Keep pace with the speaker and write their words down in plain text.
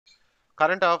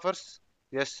Current offers,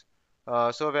 yes.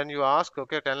 So when you ask,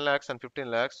 okay, 10 lakhs and 15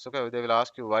 lakhs, okay, they will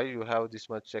ask you why you have this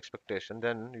much expectation.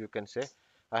 Then you can say,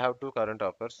 I have two current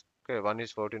offers. Okay, one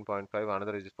is 14.5,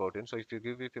 another is 14. So if you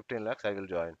give me 15 lakhs, I will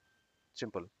join.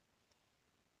 Simple.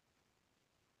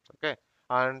 Okay.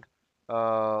 And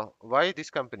why this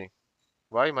company?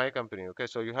 Why my company? Okay,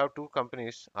 so you have two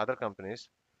companies, other companies.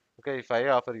 Okay, if I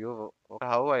offer you, okay,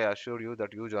 how I assure you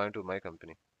that you join to my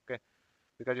company? Okay,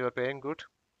 because you are paying good,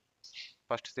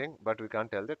 first thing, but we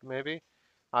can't tell that. Maybe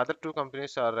other two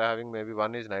companies are having, maybe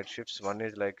one is night shifts, one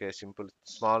is like a simple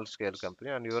small scale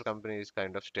company, and your company is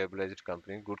kind of stabilized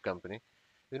company, good company.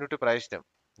 You need to price them.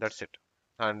 That's it.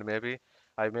 And maybe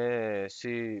I may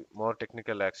see more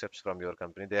technical accepts from your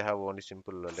company. They have only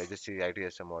simple legacy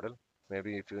ITSM model.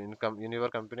 Maybe if you in your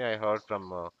company, I heard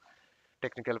from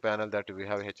technical panel that we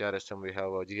have HRSM, we have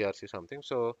GRC something.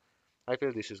 So I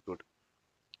feel this is good.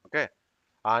 Okay.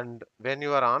 And when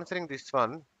you are answering this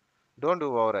one, don't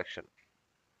do overaction.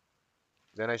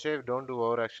 When I say don't do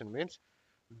overaction means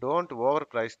don't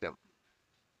overprice them.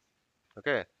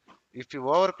 Okay. If you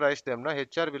overprice them, now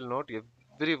HR will note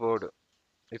every word.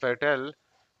 If I tell,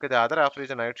 okay, the other office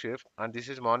is a night shift and this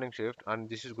is morning shift and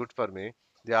this is good for me.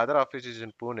 The other office is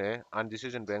in Pune and this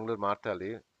is in Bangalore,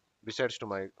 Marthali, besides to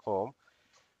my home.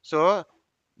 So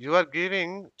you are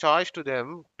giving choice to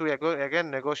them to again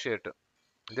negotiate.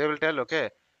 They will tell, okay,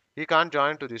 he can't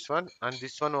join to this one and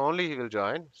this one only he will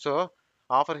join. So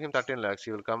offer him 13 lakhs,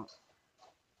 he will come.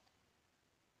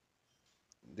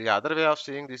 The other way of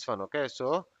seeing this one, okay,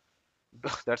 so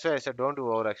that's why I said don't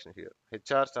do overaction here.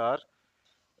 HRs are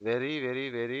very,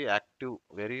 very, very active,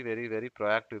 very, very, very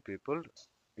proactive people.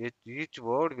 Each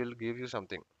word will give you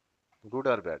something, good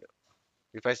or bad.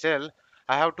 If I sell,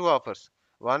 I have two offers.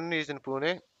 One is in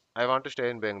Pune, I want to stay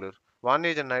in Bangalore. One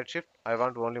is a night shift, I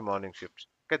want only morning shifts.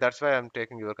 Okay, that's why I'm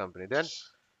taking your company. Then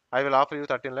I will offer you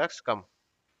 13 lakhs, come.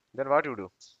 Then what you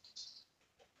do?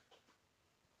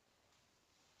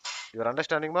 You are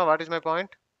understanding ma? What is my point?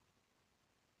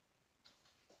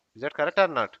 Is that correct or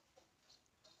not?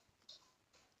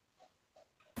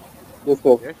 Yes,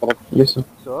 sir. Yes. Correct. Yes, sir.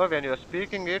 So when you are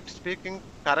speaking it, speaking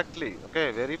correctly,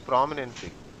 okay, very prominently.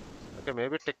 Okay,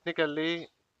 maybe technically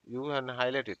you can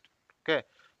highlight it. Okay,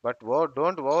 but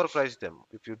don't overprice them.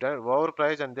 If you don't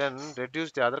overprice and then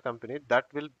reduce the other company, that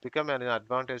will become an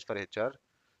advantage for HR,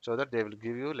 so that they will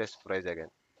give you less price again.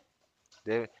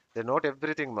 They note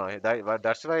everything, ma.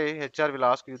 That's why HR will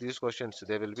ask you these questions.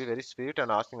 They will be very sweet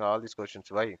and asking all these questions.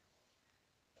 Why?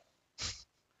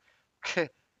 Okay,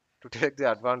 to take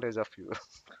the advantage of you.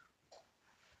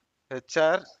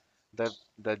 HR,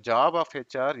 the job of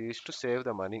HR is to save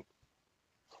the money.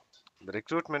 The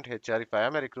recruitment HR, if I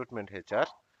am a recruitment HR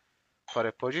for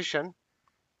a position,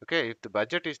 okay, if the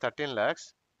budget is 13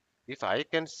 lakhs, if I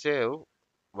can save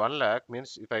 1 lakh,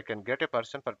 means if I can get a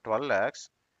person for 12 lakhs,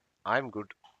 I'm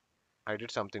good. I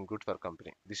did something good for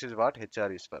company. This is what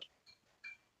HR is for.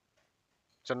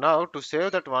 So now to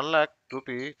save that 1 lakh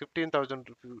rupee, 15,000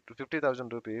 to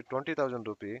 50,000 rupee, 20,000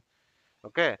 rupee,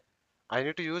 okay, I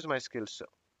need to use my skills.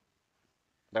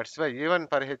 That's why even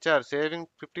for HR, saving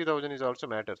 50,000 is also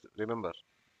matters. Remember,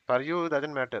 for you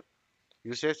doesn't matter.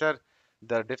 You say, sir,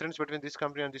 the difference between this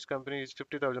company and this company is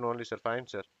 50,000 only, sir. Fine,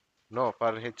 sir. No,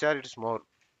 for HR it is more.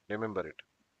 Remember it.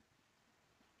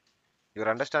 You're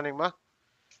understanding, ma?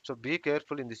 So be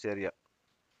careful in this area.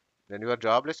 When you are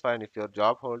jobless, fine. If you are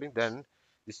job holding, then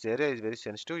this area is very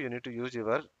sensitive. You need to use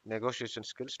your negotiation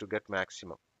skills to get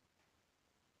maximum.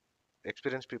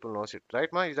 Experienced people knows it, right,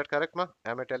 ma? Is that correct, ma?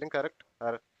 Am I telling correct?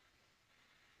 Or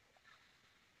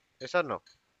yes or no?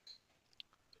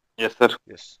 Yes, sir.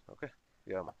 Yes. Okay.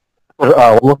 Yeah, ma.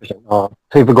 One more question. So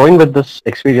if we're going with this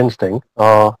experience thing,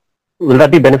 will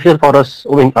that be beneficial for us?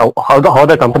 I mean, how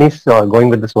the companies going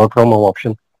with this work from home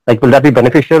option? Like, will that be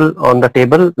beneficial on the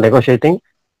table, negotiating,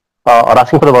 or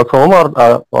asking for the work from home,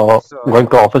 or So going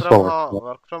to office for work?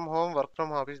 work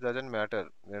from office doesn't matter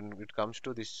when it comes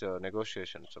to this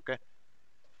negotiations. Okay.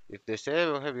 If they say,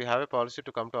 okay, we have a policy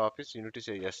to come to office, you need to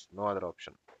say yes, no other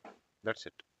option. That's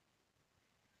it.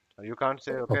 You can't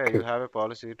say, okay, you Okay. have a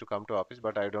policy to come to office,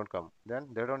 but I don't come. Then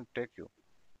they don't take you.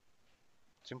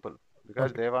 Simple.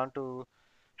 Because Okay. they want to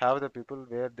have the people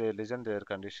where they listen their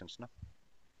conditions. No?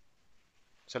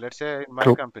 So let's say in my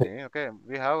True. company, okay,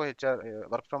 we have HR,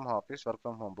 work from office, work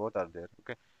from home, both are there.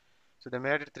 Okay. So they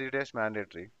made it 3 days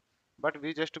mandatory. But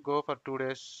we just go for 2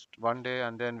 days, 1 day,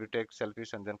 and then we take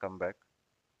selfies and then come back.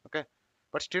 Okay.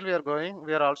 But still we are going,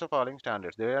 we are also following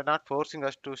standards. They are not forcing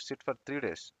us to sit for 3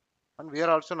 days. And we are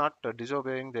also not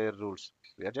disobeying their rules.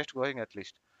 We are just going at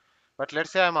least. But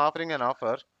let's say I'm offering an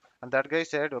offer, and that guy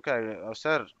said, "Okay,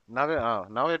 sir,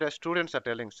 nowadays students are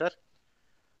telling, sir.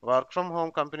 work from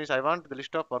home companies. I want the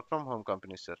list of work from home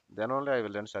companies, sir. Then only I will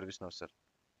learn ServiceNow, sir.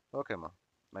 Okay, ma.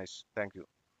 Nice. Thank you.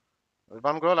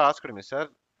 One girl asked me, sir,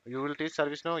 you will teach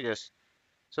ServiceNow? Yes.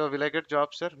 So will I get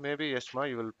jobs, sir? Maybe yes, ma.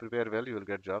 You will prepare well, you will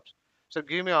get jobs. So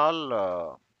give me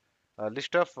all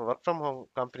list of work from home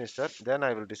companies, sir. Then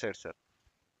I will decide, sir.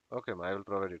 Okay, ma. I will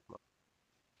provide it, ma.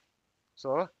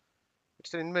 So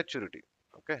it's an immaturity.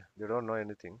 Okay, they don't know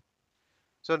anything.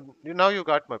 So now you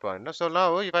got my point. No? So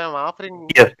now if I am offering,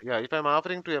 Yes. yeah, if I am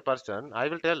offering to a person, I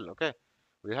will tell, okay,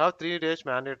 we have 3 days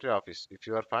mandatory office. If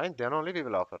you are fine, then only we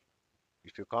will offer.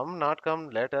 If you come, not come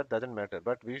later, doesn't matter.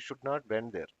 But we should not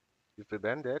bend there. If we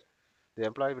bend there, the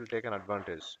employee will take an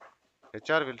advantage.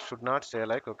 HR will should not say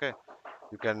like, okay,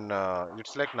 you can.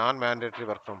 It's like non-mandatory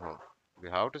work from home. We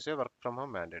have to say work from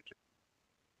home mandatory.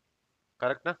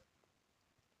 Correct, na?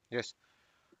 Yes.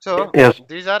 So Yes.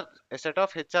 these are a set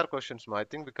of HR questions. Ma. I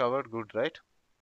think we covered good, right?